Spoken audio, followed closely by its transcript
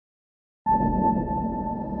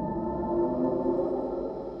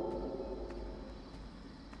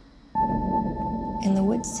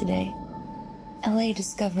woods today. Ellie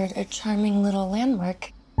discovered a charming little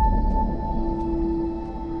landmark.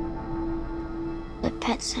 The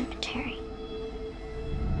Pet Cemetery.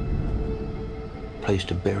 Place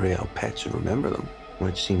to bury our pets and remember them.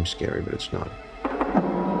 Might seem scary, but it's not.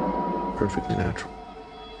 Perfectly natural.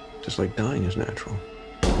 Just like dying is natural.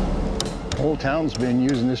 The whole town's been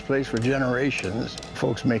using this place for generations.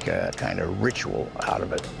 Folks make a kind of ritual out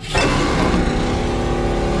of it.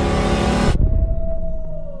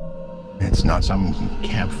 It's not some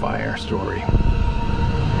campfire story.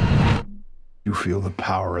 You feel the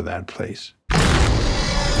power of that place.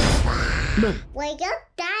 Wake up,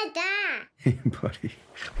 Dada! Hey, buddy.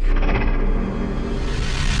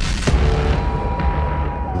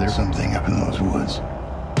 There's something up in those woods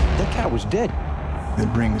That cat was dead.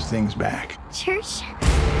 that brings things back. Church?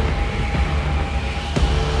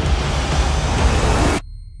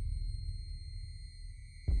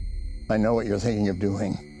 I know what you're thinking of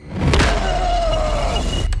doing,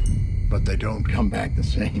 but they don't come back the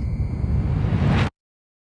same.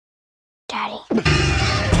 Daddy.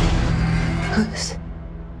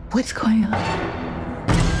 What's going on?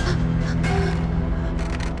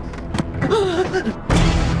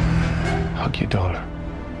 Hug your daughter.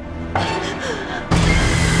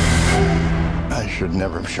 I should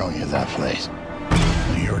never have shown you that place.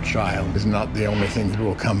 Your child is not the only thing that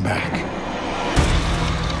will come back.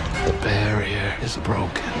 The barrier is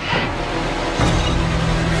broken.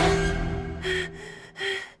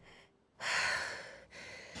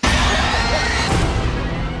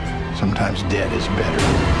 Sometimes dead is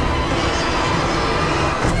better.